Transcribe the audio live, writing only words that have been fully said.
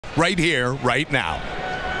right here, right now.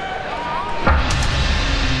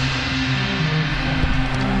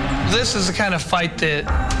 This is the kind of fight that,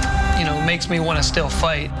 you know, makes me want to still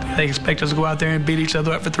fight. They expect us to go out there and beat each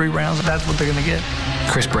other up for 3 rounds. That's what they're going to get.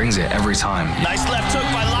 Chris brings it every time. Nice left hook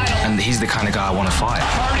by Lytle. And he's the kind of guy I want to fight.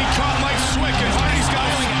 Hardy caught Mike Swick, and Hardy's got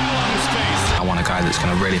a scowl on his face. I want a guy that's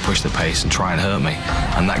going to really push the pace and try and hurt me.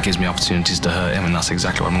 And that gives me opportunities to hurt him, and that's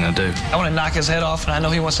exactly what I'm going to do. I want to knock his head off, and I know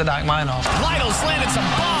he wants to knock mine off. Lytle's landed some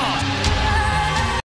bombs.